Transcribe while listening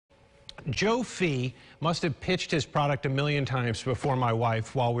Joe Fee must have pitched his product a million times before my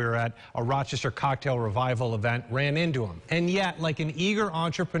wife, while we were at a Rochester cocktail revival event, ran into him. And yet, like an eager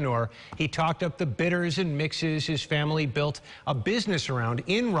entrepreneur, he talked up the bitters and mixes his family built a business around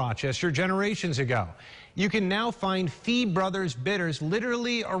in Rochester generations ago. You can now find Fee Brothers bitters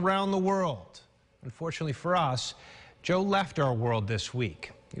literally around the world. Unfortunately for us, Joe left our world this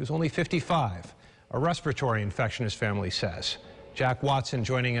week. He was only 55, a respiratory infection, his family says. Jack Watson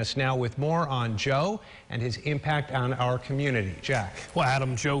joining us now with more on Joe and his impact on our community. Jack. Well,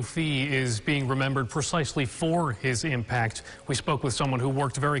 Adam, Joe Fee is being remembered precisely for his impact. We spoke with someone who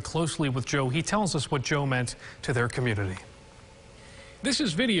worked very closely with Joe. He tells us what Joe meant to their community. This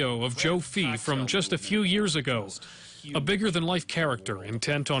is video of Joe Fee from just a few years ago. A bigger-than-life character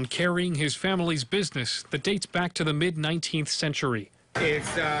intent on carrying his family's business that dates back to the mid-19th century.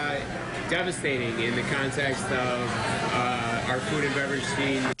 It's devastating in the context of our food and beverage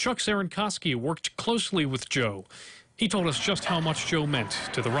scene. Chuck Sarankoski worked closely with Joe. He told us just how much Joe meant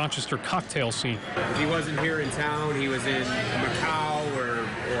to the Rochester cocktail scene. If he wasn't here in town, he was in Macau or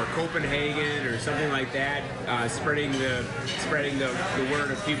Copenhagen or something like that, spreading the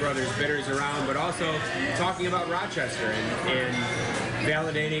word of Fee Brothers bitters around, but also talking about Rochester and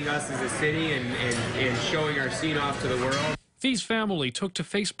validating us as a city and showing our scene off to the world. Fee's family took to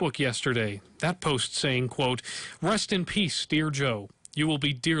Facebook yesterday. That post saying, quote, "Rest in peace, dear Joe. You will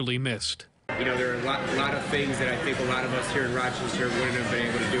be dearly missed." You know, there are a lot of things that I think a lot of us here in Rochester wouldn't have been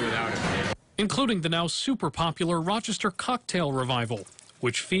able to do without him. Including the now super popular Rochester cocktail revival,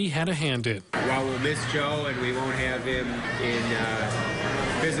 which Fee had a hand in. While we'll miss Joe and we won't have him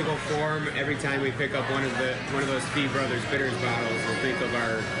in physical form, every time we pick up one of those Fee Brothers bitters bottles, we'll think of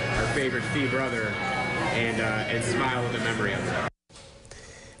our favorite Fee brother and smile with the memory of him.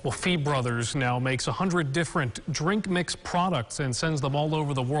 Well, Fee Brothers now makes 100 different drink mix products and sends them all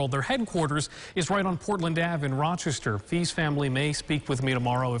over the world. Their headquarters is right on Portland Ave in Rochester. Fee's family may speak with me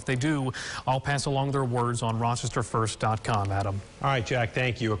tomorrow. If they do, I'll pass along their words on rochesterfirst.com, Adam. All right, Jack,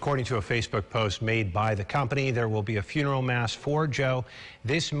 thank you. According to a Facebook post made by the company, there will be a funeral mass for Joe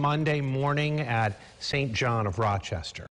this Monday morning at St. John of Rochester.